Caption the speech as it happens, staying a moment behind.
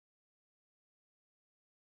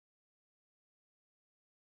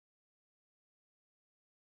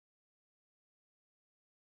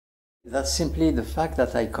That's simply the fact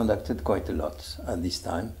that I conducted quite a lot at this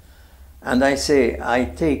time. And I say, I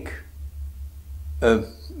take a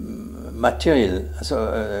material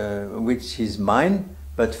which is mine,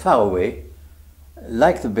 but far away,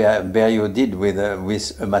 like the Berriot did with a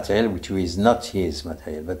material which is not his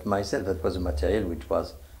material, but myself, that was a material which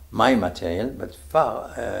was my material, but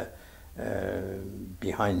far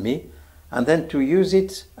behind me. And then to use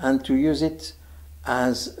it, and to use it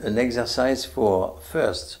as an exercise for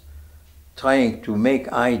first trying to make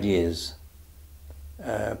ideas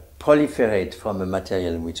proliferate from a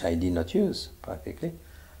material which I did not use practically,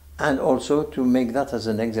 and also to make that as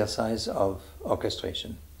an exercise of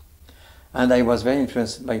orchestration. And I was very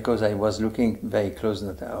influenced because I was looking very close,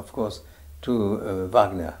 of course, to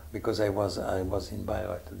Wagner, because I was in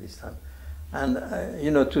Bayreuth at this time. And you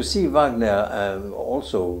know, to see Wagner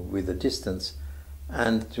also with a distance,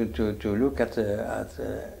 and to look at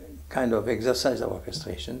a kind of exercise of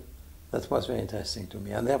orchestration, that was very interesting to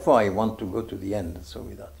me. And therefore I want to go to the end, so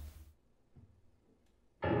with that.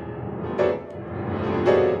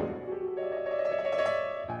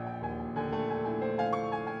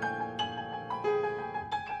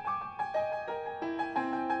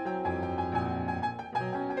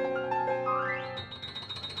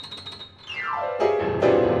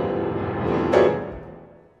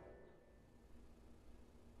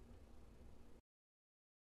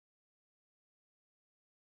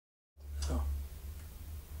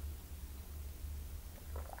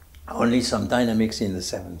 Only some dynamics in the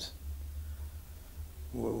seventh,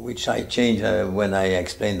 which I changed when I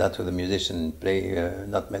explained that to the musician, play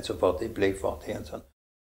not mezzo forte, play forte and so on.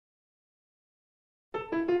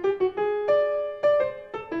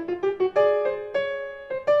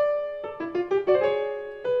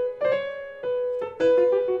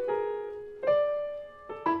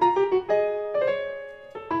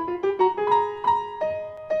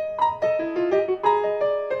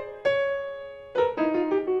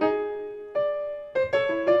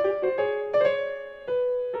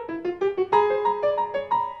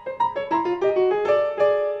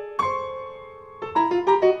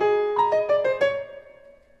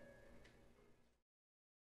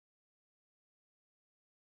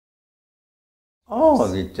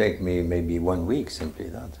 Oh, it took me maybe 1 week, simply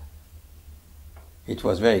that. It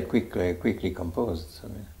was very quickly composed. I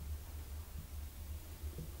mean,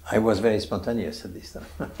 I was very spontaneous at this time.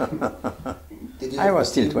 I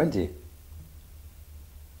was still 20.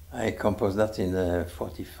 I composed that in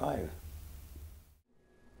 45.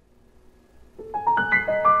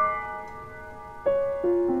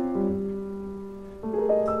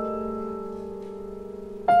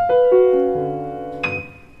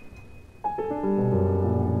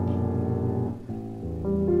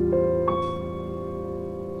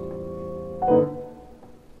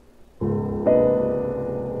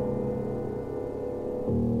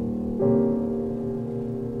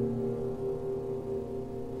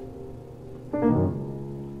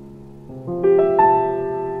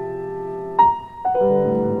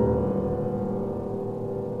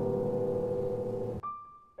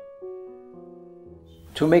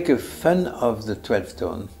 To make a fun of the 12th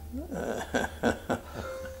tone,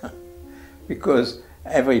 because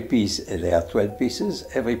every piece, there are 12 pieces,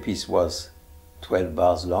 every piece was 12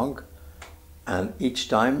 bars long, and each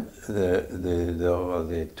time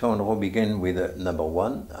the tone row began with a number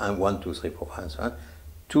 1, and 1, 2, 3, 4, 5, so on,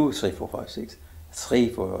 2, 3, 4, 5, 6, 3,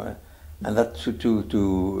 4, and that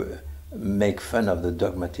to make fun of the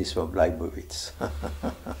dogmatism of Leibowitz.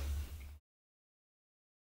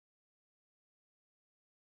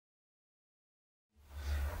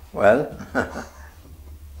 Well,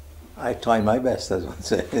 I try my best, as one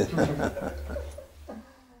says.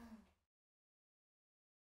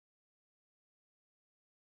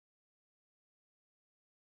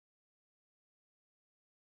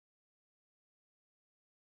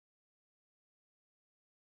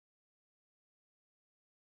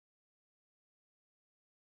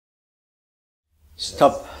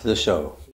 Stop the show.